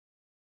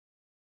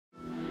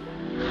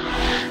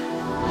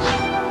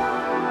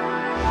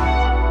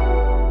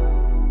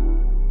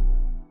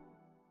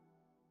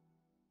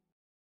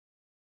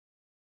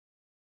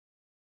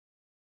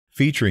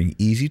Featuring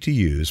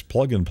easy-to-use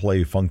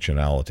plug-and-play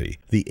functionality,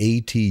 the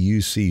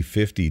ATUC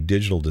 50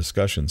 digital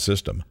discussion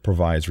system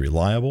provides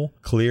reliable,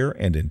 clear,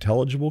 and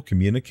intelligible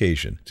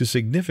communication to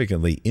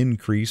significantly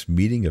increase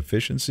meeting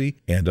efficiency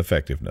and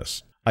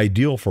effectiveness.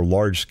 Ideal for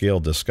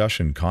large-scale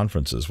discussion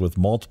conferences with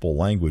multiple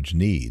language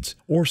needs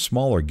or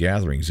smaller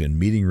gatherings in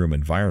meeting room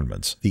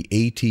environments, the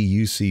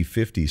ATUC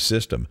 50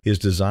 system is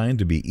designed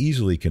to be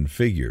easily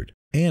configured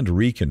and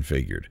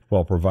reconfigured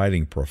while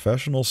providing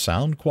professional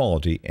sound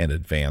quality and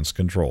advanced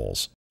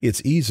controls.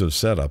 Its ease of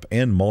setup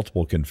and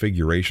multiple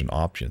configuration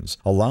options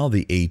allow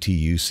the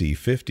ATUC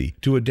 50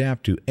 to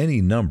adapt to any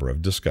number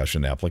of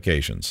discussion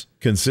applications.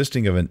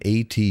 Consisting of an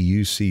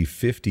ATUC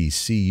 50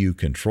 CU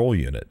control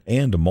unit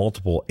and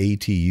multiple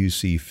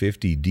ATUC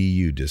 50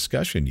 DU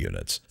discussion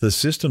units, the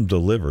system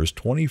delivers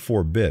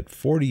 24-bit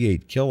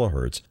 48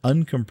 kHz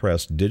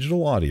uncompressed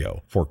digital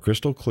audio for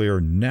crystal clear,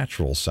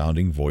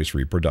 natural-sounding voice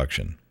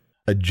reproduction.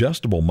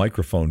 Adjustable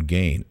microphone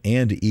gain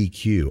and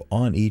EQ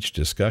on each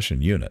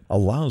discussion unit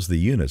allows the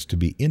units to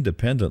be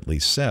independently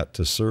set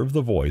to serve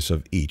the voice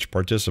of each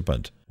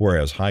participant,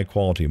 whereas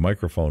high-quality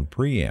microphone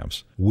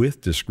preamps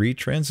with discrete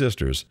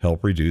transistors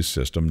help reduce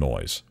system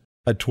noise.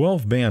 A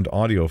 12-band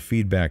audio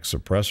feedback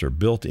suppressor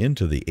built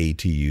into the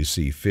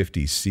ATUC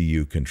 50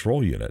 CU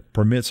control unit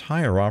permits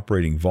higher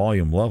operating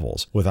volume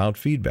levels without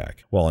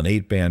feedback, while an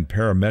 8-band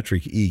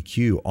parametric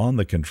EQ on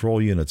the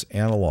control unit's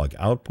analog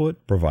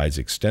output provides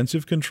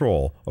extensive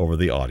control over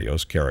the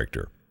audio's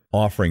character.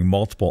 Offering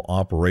multiple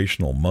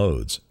operational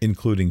modes,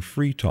 including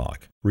free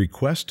talk,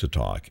 request to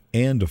talk,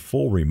 and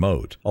full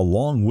remote,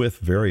 along with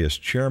various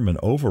chairman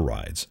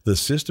overrides, the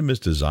system is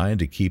designed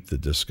to keep the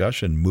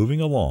discussion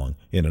moving along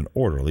in an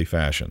orderly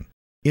fashion.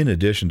 In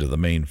addition to the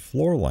main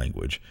floor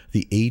language,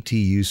 the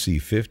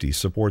ATUC 50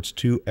 supports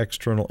 2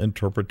 external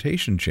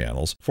interpretation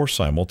channels for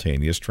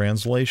simultaneous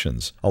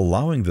translations,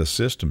 allowing the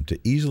system to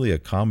easily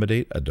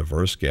accommodate a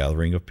diverse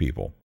gathering of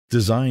people.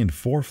 Designed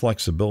for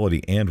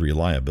flexibility and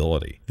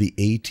reliability, the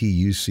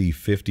ATUC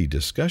 50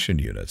 discussion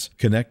units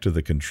connect to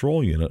the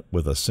control unit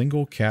with a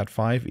single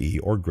Cat5e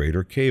or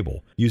greater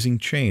cable using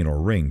chain or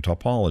ring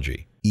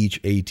topology.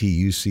 Each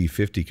ATUC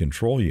 50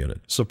 control unit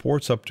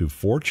supports up to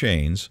 4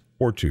 chains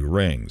or 2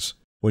 rings.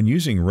 When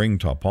using ring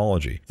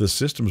topology, the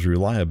system's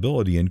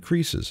reliability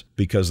increases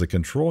because the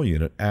control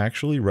unit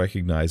actually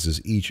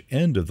recognizes each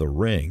end of the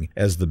ring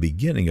as the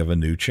beginning of a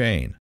new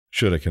chain.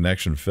 Should a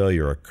connection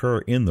failure occur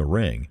in the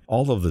ring,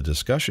 all of the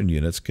discussion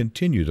units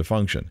continue to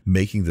function,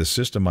 making the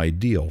system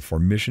ideal for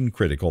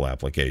mission-critical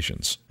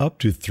applications. Up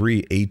to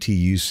 3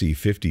 ATUC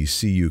 50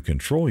 CU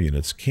control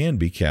units can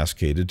be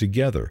cascaded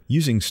together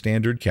using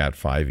standard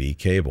Cat5e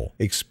cable,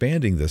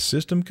 expanding the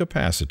system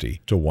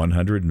capacity to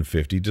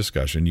 150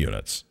 discussion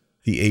units.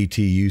 The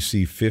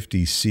ATUC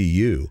 50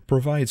 CU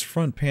provides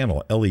front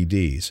panel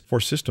LEDs for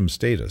system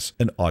status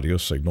and audio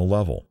signal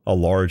level. A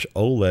large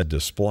OLED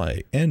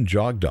display and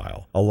jog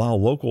dial allow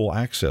local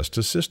access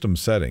to system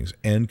settings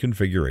and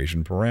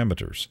configuration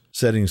parameters.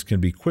 Settings can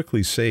be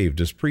quickly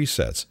saved as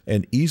presets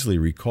and easily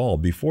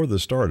recalled before the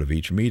start of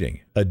each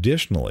meeting.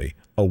 Additionally,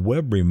 a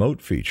web remote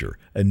feature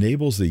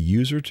enables the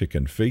user to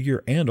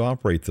configure and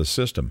operate the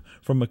system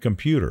from a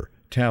computer,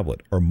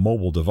 tablet, or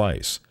mobile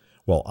device,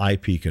 while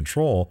IP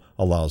control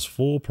allows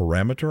full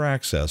parameter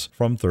access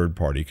from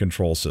third-party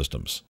control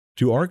systems.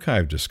 To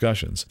archive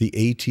discussions, the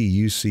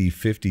ATUC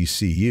 50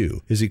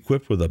 CU is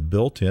equipped with a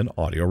built-in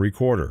audio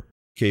recorder.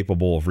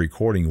 Capable of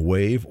recording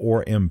WAV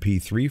or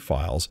MP3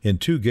 files in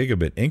 2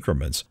 gigabit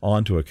increments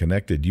onto a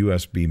connected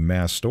USB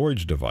mass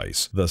storage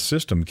device, the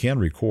system can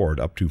record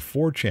up to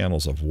 4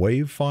 channels of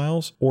WAV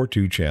files or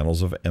 2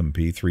 channels of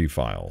MP3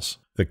 files.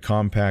 The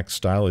compact,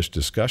 stylish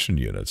discussion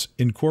units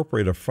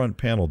incorporate a front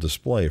panel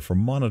display for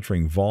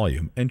monitoring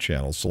volume and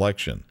channel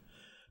selection,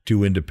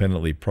 2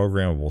 independently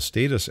programmable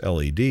status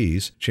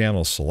LEDs,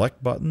 channel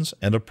select buttons,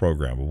 and a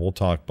programmable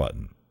talk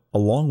button.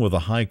 Along with a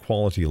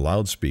high-quality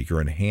loudspeaker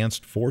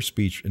enhanced for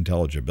speech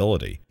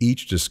intelligibility,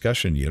 each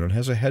discussion unit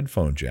has a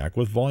headphone jack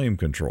with volume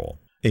control.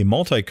 A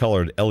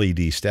multicolored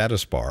LED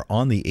status bar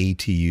on the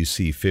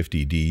ATUC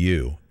 50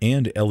 DU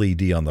and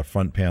LED on the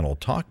front panel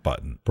talk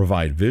button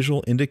provide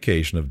visual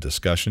indication of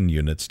discussion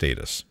unit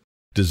status.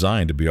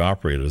 Designed to be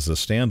operated as a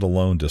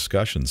standalone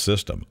discussion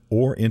system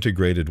or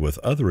integrated with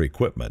other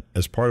equipment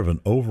as part of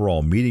an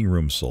overall meeting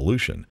room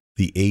solution,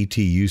 the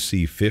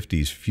ATUC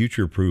 50's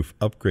future-proof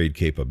upgrade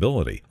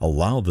capability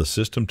allow the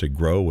system to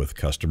grow with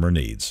customer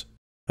needs.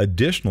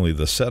 Additionally,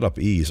 the setup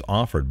ease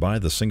offered by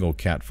the single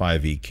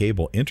Cat5e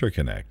cable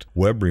interconnect,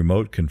 web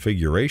remote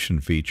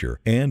configuration feature,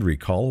 and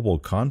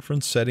recallable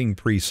conference setting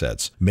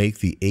presets make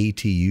the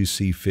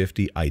ATUC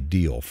 50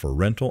 ideal for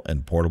rental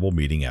and portable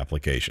meeting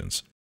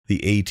applications. The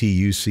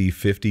ATUC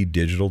 50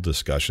 Digital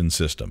Discussion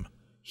System.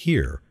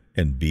 Hear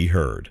and be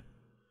heard.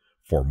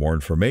 For more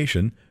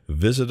information,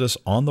 visit us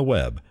on the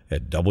web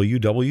at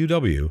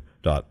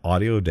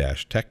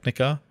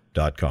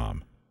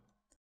www.audio-technica.com.